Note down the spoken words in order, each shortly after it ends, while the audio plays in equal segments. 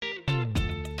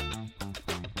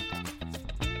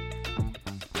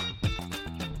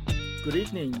Good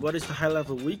evening. What is the high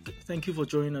level week? Thank you for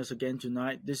joining us again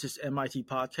tonight. This is MIT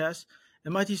Podcast.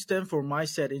 MIT stands for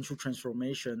Mindset into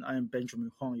Transformation. I am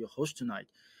Benjamin Huang, your host tonight.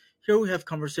 Here we have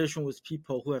conversation with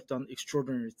people who have done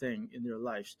extraordinary things in their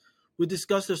lives. We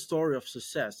discuss the story of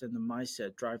success and the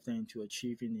mindset drive them into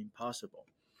achieving the impossible.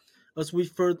 As we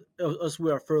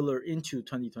are further into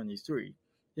 2023,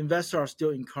 investors are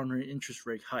still encountering interest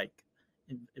rate hike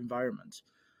environments.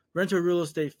 Rental real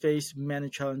estate face many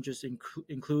challenges,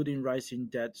 including rising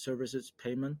debt services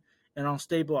payment and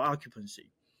unstable occupancy.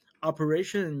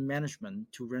 Operation and management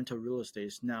to rental real estate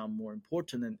is now more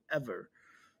important than ever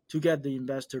to get the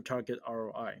investor target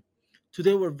ROI.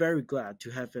 Today, we're very glad to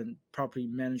have a property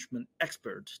management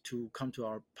expert to come to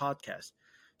our podcast.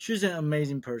 She's an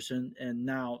amazing person and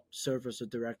now serves as the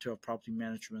director of property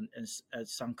management at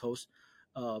Suncoast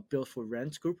Built for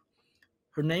Rent Group.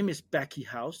 Her name is Becky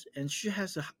House, and she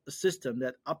has a system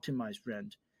that optimizes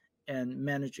rent and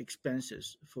manage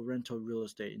expenses for rental real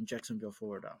estate in Jacksonville,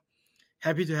 Florida.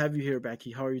 Happy to have you here,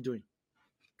 Becky. How are you doing?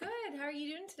 Good. How are you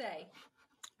doing today?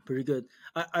 Pretty good.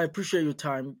 I appreciate your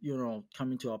time,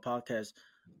 coming to our podcast.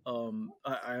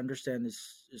 I understand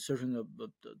it's certainly a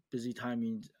busy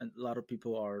timing, and a lot of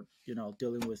people are,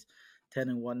 dealing with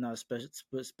tenant and whatnot,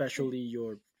 especially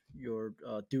your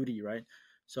duty, right?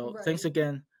 So thanks Right.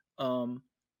 again.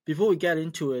 Before we get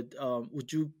into it,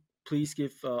 would you please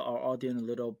give our audience a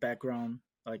little background,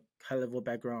 like high level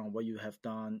background on what you have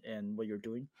done and what you're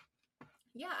doing?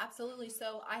 Yeah, absolutely.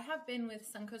 So I have been with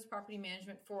Suncoast Property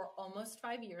Management for almost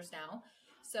 5 years now.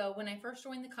 So when I first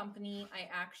joined the company, I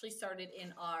actually started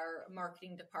in our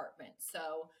marketing department.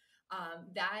 So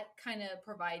that kind of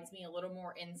provides me a little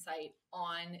more insight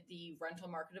on the rental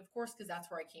market, of course, because that's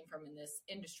where I came from in this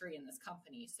industry, in this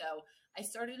company. So I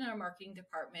started in our marketing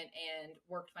department and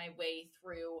worked my way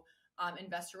through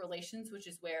investor relations, which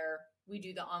is where we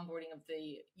do the onboarding of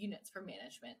the units for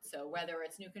management. So whether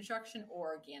it's new construction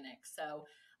or organic. So,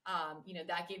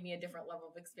 that gave me a different level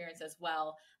of experience as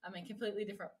well. A completely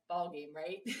different ball game,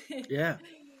 right? Yeah,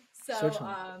 So,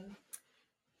 certainly.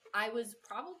 I was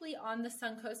probably on the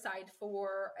Suncoast side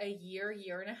for a year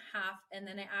and a half, and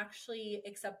then I actually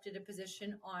accepted a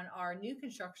position on our new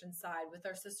construction side with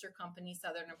our sister company,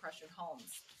 Southern Impression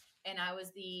Homes. And I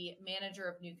was the manager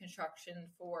of new construction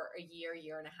for a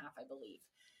year and a half, I believe.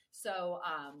 So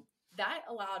that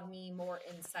allowed me more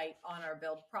insight on our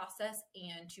build process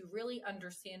and to really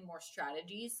understand more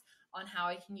strategies on how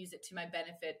I can use it to my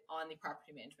benefit on the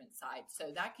property management side.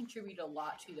 So that contributed a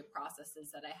lot to the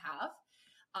processes that I have.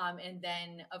 And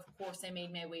then, of course, I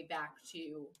made my way back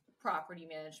to property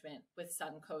management with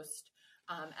Suncoast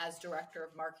as director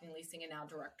of marketing, leasing, and now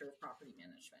director of property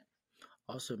management.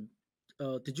 Awesome.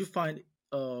 Did you find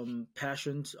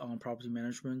passions on property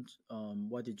management?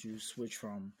 Why did you switch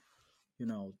from,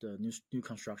 the new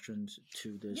constructions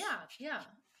to this? Yeah,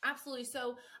 absolutely.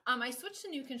 So I switched to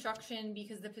new construction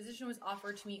because the position was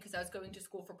offered to me because I was going to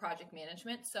school for project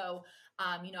management. So,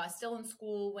 I was still in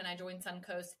school when I joined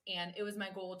Suncoast, and it was my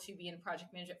goal to be in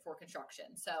project management for construction.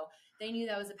 So they knew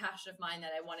that was a passion of mine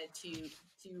that I wanted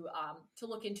to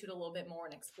look into it a little bit more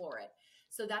and explore it.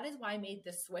 So that is why I made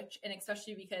the switch, and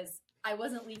especially because I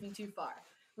wasn't leaving too far.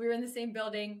 We were in the same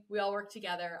building. We all worked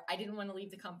together. I didn't want to leave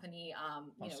the company.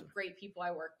 Awesome. Great people I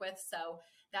work with. So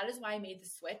that is why I made the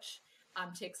switch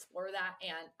to explore that.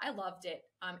 And I loved it.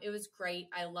 It was great.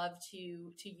 I love to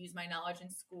use my knowledge in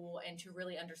school and to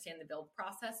really understand the build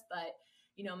process. But,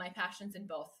 my passion's in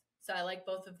both. So I like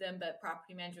both of them, but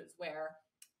property management is where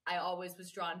I always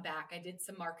was drawn back. I did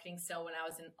some marketing still when I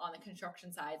was on the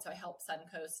construction side. So I helped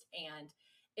Suncoast, and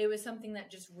it was something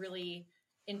that just really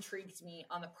intrigued me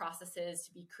on the processes,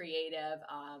 to be creative.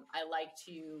 I like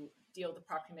to deal with the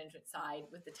property management side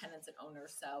with the tenants and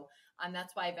owners. So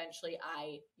that's why eventually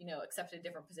I, accepted a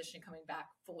different position coming back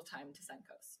full time to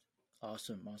Suncoast.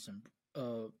 Awesome.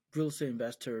 Real estate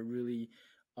investor really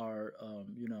are,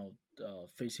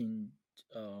 facing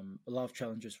a lot of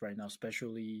challenges right now,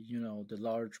 especially, the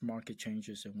large market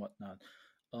changes and whatnot.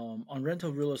 On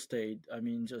rental real estate, I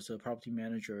mean, as a property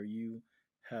manager, you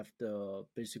have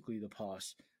basically the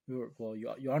pause.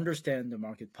 You understand the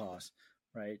market pause,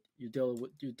 right? You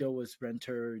deal with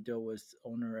renter, you deal with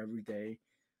owner every day.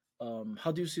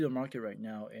 How do you see the market right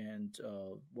now, and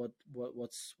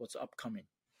what's upcoming?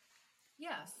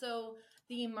 Yeah, so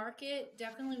the market,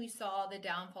 definitely we saw the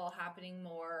downfall happening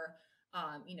more.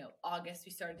 August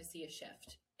we started to see a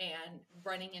shift, and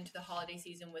running into the holiday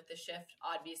season with the shift,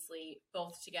 obviously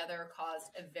both together caused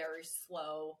a very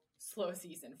slow slow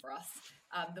season for us,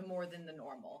 the more than the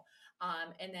normal.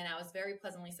 And then I was very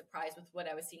pleasantly surprised with what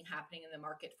I was seeing happening in the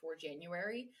market for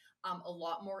January. A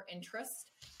lot more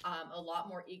interest, a lot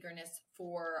more eagerness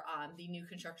for the new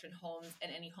construction homes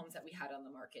and any homes that we had on the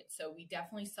market. So we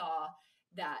definitely saw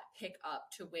that pick up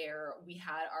to where we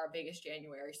had our biggest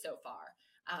January so far.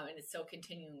 And it's still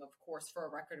continuing, of course, for a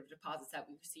record of deposits that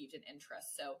we've received in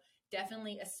interest. So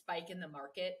definitely a spike in the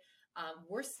market.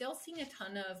 We're still seeing a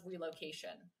ton of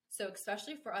relocation. So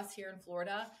especially for us here in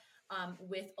Florida,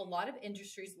 with a lot of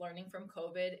industries learning from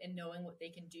COVID and knowing what they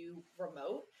can do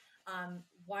remote,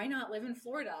 why not live in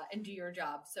Florida and do your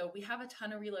job? So we have a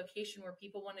ton of relocation where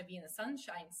people want to be in the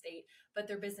Sunshine State, but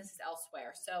their business is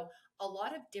elsewhere. So a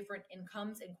lot of different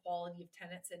incomes and quality of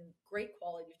tenants and great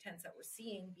quality of tenants that we're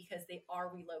seeing because they are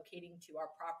relocating to our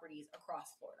properties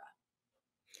across Florida.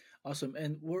 Awesome.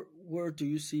 And where do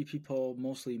you see people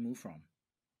mostly move from?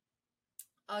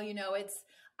 Oh,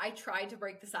 I tried to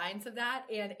break the science of that,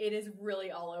 and it is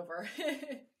really all over.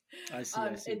 I see.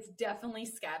 It's definitely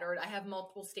scattered. I have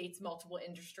multiple states, multiple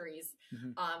industries,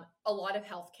 Mm-hmm. A lot of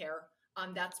healthcare.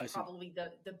 That's I see. probably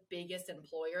the biggest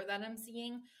employer that I'm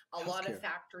seeing. A lot of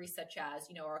factories such as,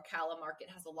 our Ocala market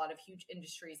has a lot of huge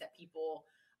industries that people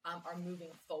are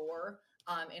moving for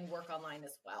and work online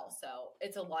as well. So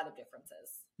it's a lot of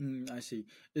differences. I see.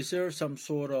 Is there some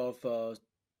sort of the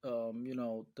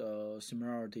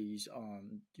similarities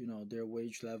on their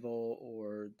wage level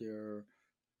or their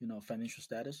financial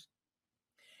status?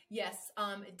 Yes,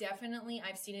 definitely.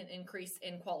 I've seen an increase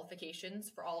in qualifications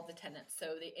for all of the tenants.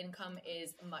 So the income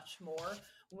is much more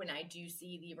when I do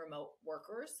see the remote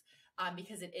workers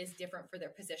because it is different for their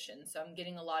position. So I'm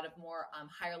getting a lot of more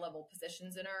higher level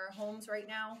positions in our homes right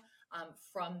now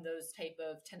from those type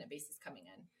of tenant bases coming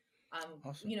in.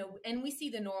 Awesome. And we see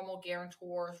the normal guarantors,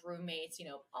 roommates,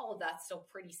 all of that's still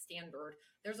pretty standard.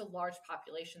 There's a large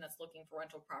population that's looking for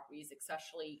rental properties,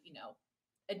 especially,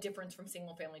 a difference from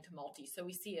single family to multi. So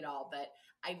we see it all, but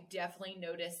I've definitely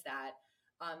noticed that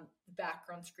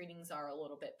background screenings are a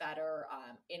little bit better.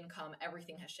 Income,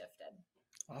 everything has shifted.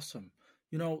 Awesome.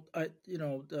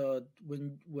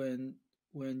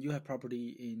 When you have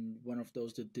property in one of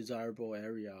those desirable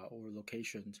area or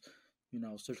locations,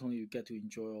 certainly you get to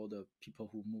enjoy all the people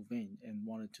who move in and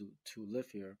wanted to live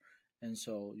here. And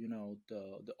so,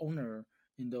 the owner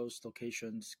in those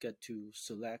locations get to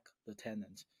select the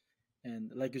tenants.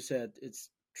 And like you said, it's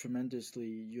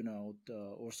tremendously,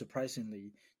 or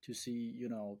surprisingly to see,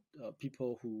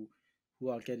 people who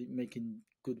are making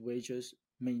good wages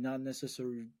may not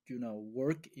necessarily,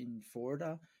 work in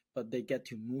Florida, but they get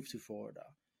to move to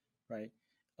Florida, right?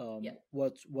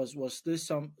 Was this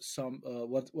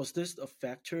was this a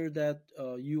factor that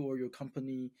you or your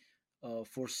company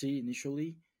foresee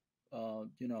initially?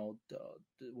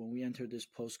 When we enter this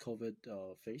post-COVID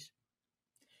phase.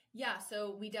 Yeah,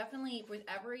 so we definitely, with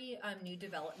every new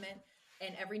development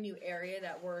and every new area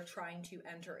that we're trying to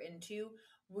enter into,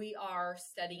 we are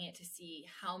studying it to see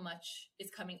how much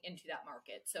is coming into that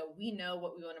market. So we know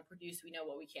what we want to produce, we know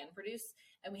what we can produce,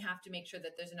 and we have to make sure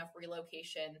that there's enough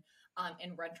relocation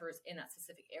and renters in that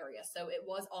specific area. So it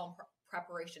was all in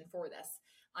preparation for this,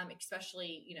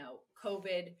 especially,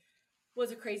 COVID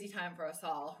was a crazy time for us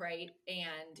all, right?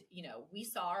 And, we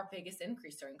saw our biggest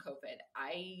increase during COVID.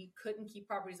 I couldn't keep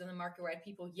properties on the market where I had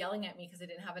people yelling at me because I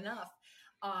didn't have enough.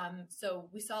 So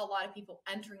we saw a lot of people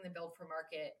entering the build for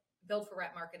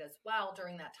rent market as well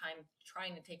during that time,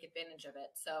 trying to take advantage of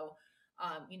it. So,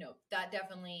 that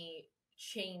definitely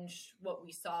changed what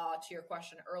we saw, to your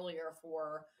question earlier,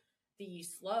 for the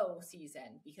slow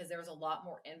season, because there was a lot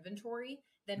more inventory.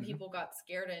 Then people got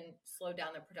scared and slowed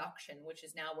down the production, which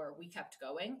is now where we kept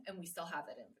going and we still have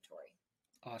that inventory.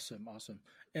 Awesome.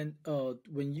 And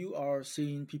when you are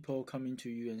seeing people coming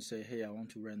to you and say, hey, I want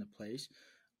to rent a place,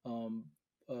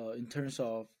 in terms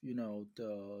of,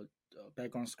 the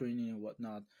background screening and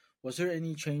whatnot, was there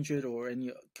any changes or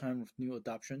any kind of new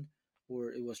adoption,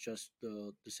 or it was just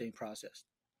the same process?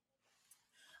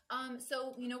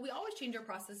 So, we always change our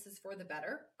processes for the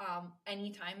better.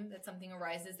 Anytime that something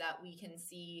arises that we can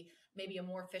see maybe a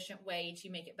more efficient way to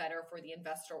make it better for the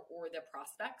investor or the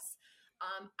prospects.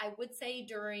 I would say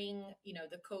during,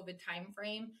 the COVID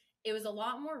timeframe, it was a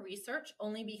lot more research,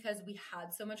 only because we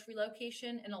had so much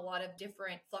relocation and a lot of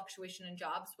different fluctuation in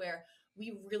jobs where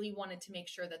we really wanted to make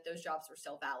sure that those jobs were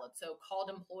still valid. So called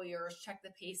employers, checked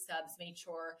the pay stubs, made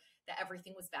sure that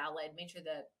everything was valid, made sure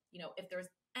that, if there's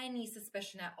any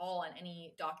suspicion at all on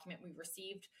any document we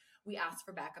received, we asked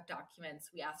for backup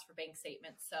documents, we asked for bank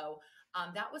statements. So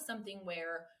that was something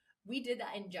where we did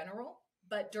that in general,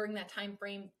 But during that time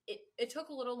frame, it took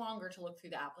a little longer to look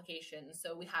through the applications.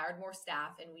 So we hired more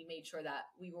staff and we made sure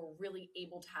that we were really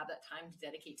able to have that time to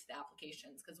dedicate to the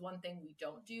applications. Because one thing we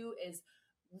don't do is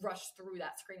rush through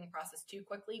that screening process too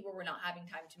quickly where we're not having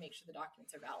time to make sure the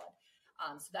documents are valid.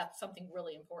 So that's something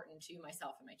really important to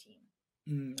myself and my team.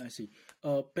 I see.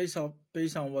 Based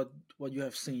on what you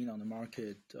have seen on the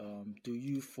market, do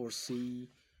you foresee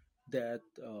that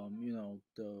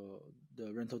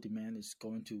the rental demand is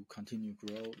going to continue to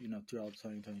grow throughout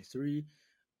 2023,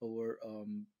 or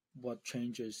what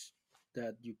changes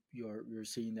that you're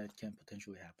seeing that can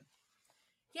potentially happen?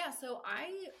 Yeah, so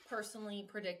I personally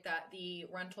predict that the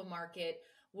rental market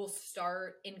will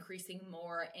start increasing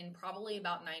more in probably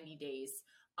about 90 days.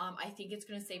 I think it's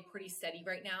going to stay pretty steady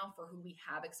right now for who we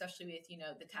have, especially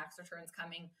with, the tax returns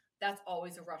coming. That's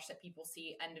always a rush that people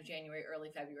see end of January, early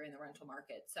February in the rental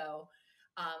market. So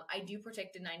I do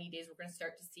predict in 90 days, we're going to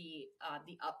start to see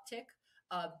the uptick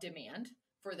of demand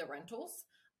for the rentals,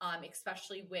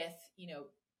 especially with,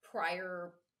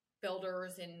 prior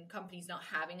builders and companies not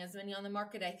having as many on the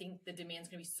market. I think the demand is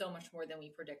going to be so much more than we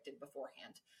predicted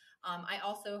beforehand. I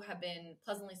also have been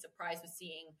pleasantly surprised with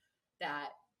seeing that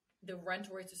the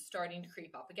rental rates are starting to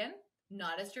creep up again.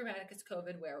 Not as dramatic as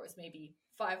COVID, where it was maybe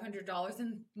 $500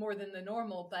 and more than the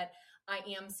normal, but I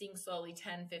am seeing slowly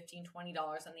 $10, $15, $20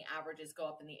 on the averages go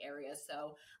up in the area.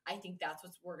 So I think that's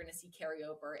what we're going to see carry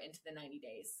over into the 90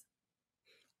 days.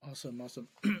 Awesome.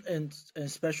 And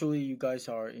especially you guys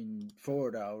are in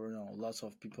Florida, or lots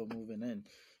of people moving in.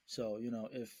 So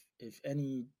if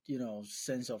any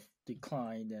sense of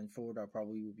decline, then Florida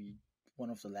probably will be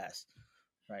one of the last,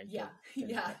 right? Yeah.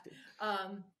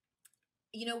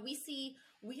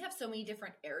 We have so many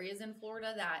different areas in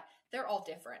Florida that they're all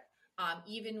different.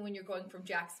 Even when you're going from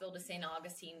Jacksonville to St.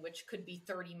 Augustine, which could be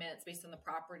 30 minutes based on the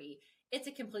property, it's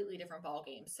a completely different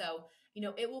ballgame. So,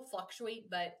 it will fluctuate,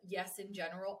 but yes, in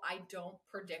general, I don't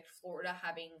predict Florida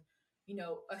having,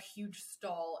 a huge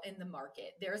stall in the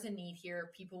market. There's a need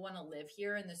here. People want to live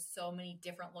here, and there's so many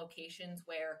different locations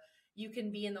where you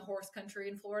can be in the horse country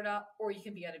in Florida, or you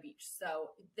can be on a beach.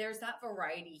 So there's that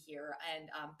variety here, and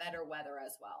better weather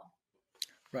as well.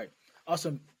 Right.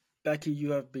 Awesome. Becky,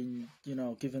 you have been,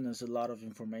 giving us a lot of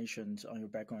information on your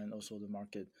background and also the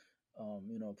market,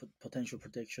 potential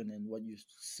prediction and what you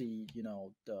see,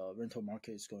 the rental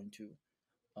market is going to,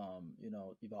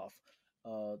 evolve.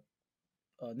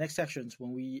 Next sections,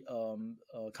 when we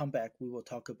come back, we will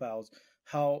talk about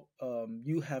how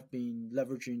you have been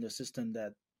leveraging the system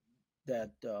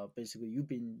that basically you've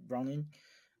been running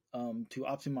to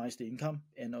optimize the income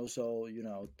and also,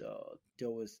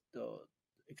 deal with the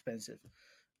expensive.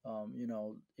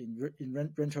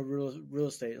 In rental real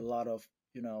estate, a lot of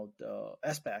the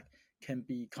aspect can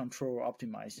be control or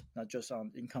optimized, not just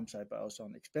on income side but also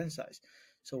on the expense side.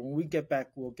 So when we get back,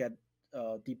 we'll get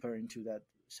deeper into that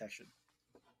section.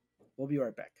 We'll be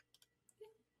right back.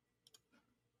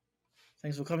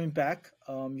 Thanks for coming back.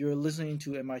 You're listening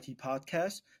to MIT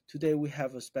Podcast. Today we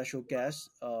have a special guest,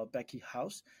 Becky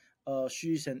House.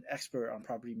 She's an expert on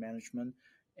property management,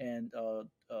 and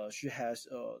she has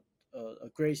a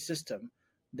great system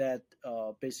that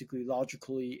basically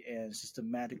logically and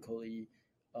systematically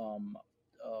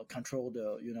control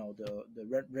the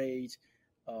rent rate,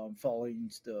 following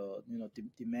the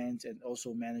demands, and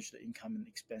also manage the income and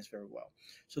expense very well.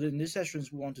 So in this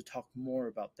sessions, we want to talk more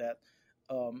about that.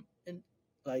 And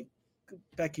like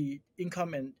Becky,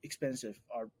 income and expensive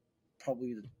are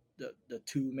probably the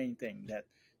two main things that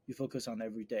you focus on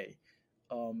every day.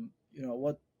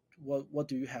 What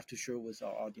do you have to share with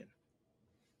our audience?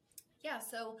 Yeah,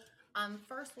 so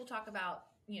first we'll talk about,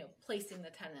 placing the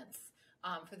tenants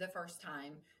for the first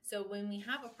time. So when we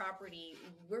have a property,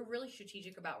 we're really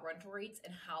strategic about rental rates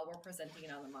and how we're presenting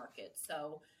it on the market.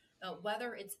 So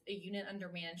whether it's a unit under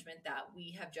management that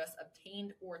we have just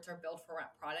obtained or it's our build for rent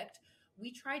product,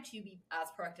 we try to be as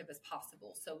proactive as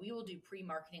possible. So we will do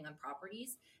pre-marketing on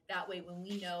properties. That way, when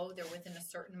we know they're within a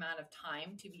certain amount of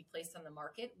time to be placed on the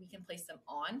market, we can place them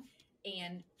on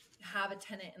and have a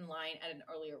tenant in line at an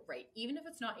earlier rate. Even if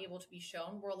it's not able to be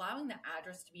shown, we're allowing the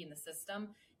address to be in the system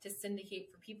to syndicate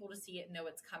for people to see it, know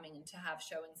it's coming, and to have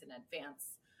showings in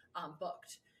advance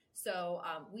booked. So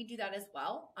we do that as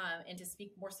well. And to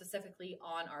speak more specifically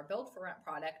on our build for rent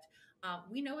product,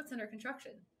 we know it's under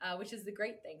construction, which is the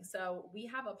great thing. So we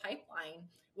have a pipeline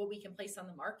what we can place on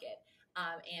the market.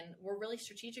 And we're really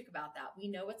strategic about that. We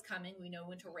know what's coming. We know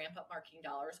when to ramp up marketing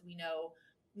dollars. We know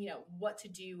what to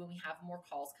do when we have more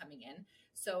calls coming in.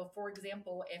 So for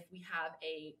example, if we have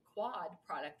a quad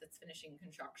product that's finishing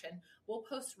construction, we'll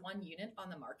post one unit on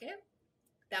the market.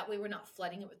 That way we're not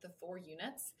flooding it with the 4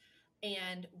 units.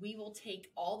 And we will take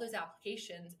all those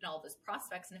applications and all those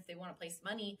prospects, and if they want to place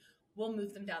money, we'll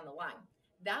move them down the line.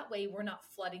 That way, we're not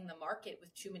flooding the market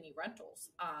with too many rentals.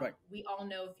 Right. We all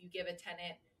know if you give a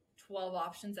tenant 12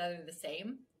 options that are the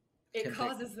same, it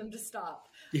causes them to stop.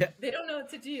 Yeah. They don't know what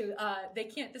to do. They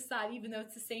can't decide, even though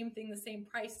it's the same thing, the same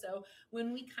price. So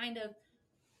when we kind of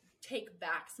take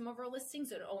back some of our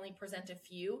listings and only present a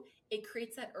few, it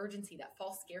creates that urgency, that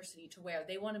false scarcity, to where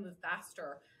they want to move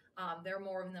faster. They're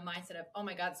more in the mindset of, oh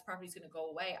my God, this property is going to go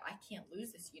away. I can't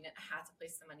lose this unit. I have to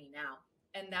place the money now.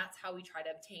 And that's how we try to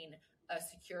obtain a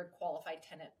secured, qualified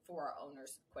tenant for our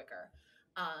owners quicker.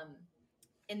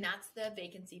 And that's the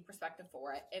vacancy perspective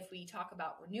for it. If we talk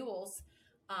about renewals,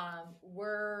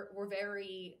 we're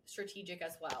very strategic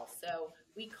as well. So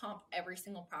we comp every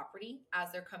single property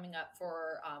as they're coming up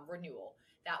for renewal.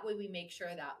 That way we make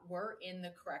sure that we're in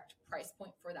the correct price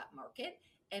point for that market,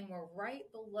 and we're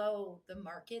right below the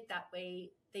market. That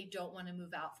way they don't want to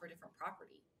move out for a different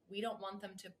property. We don't want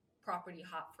them to property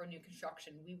hop for new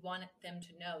construction. We want them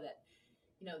to know that,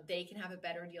 you know, they can have a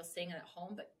better deal staying at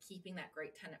home, but keeping that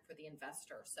great tenant for the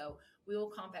investor. So we will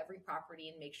comp every property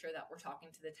and make sure that we're talking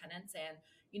to the tenants. And,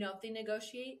 you know, if they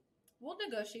negotiate, we'll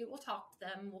negotiate. We'll talk to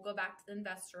them. We'll go back to the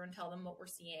investor and tell them what we're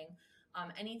seeing.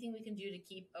 Anything we can do to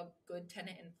keep a good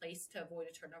tenant in place to avoid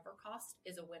a turnover cost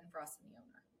is a win for us and the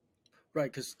owner. Right,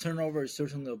 because turnover is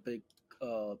certainly a big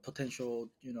potential,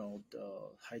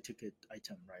 high ticket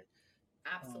item, right?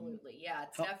 Absolutely. Yeah,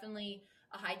 it's definitely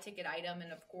a high ticket item.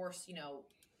 And of course, you know,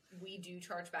 we do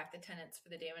charge back the tenants for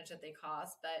the damage that they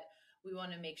cause, but we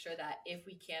want to make sure that if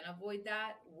we can avoid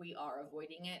that, we are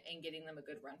avoiding it and getting them a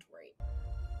good rental rate.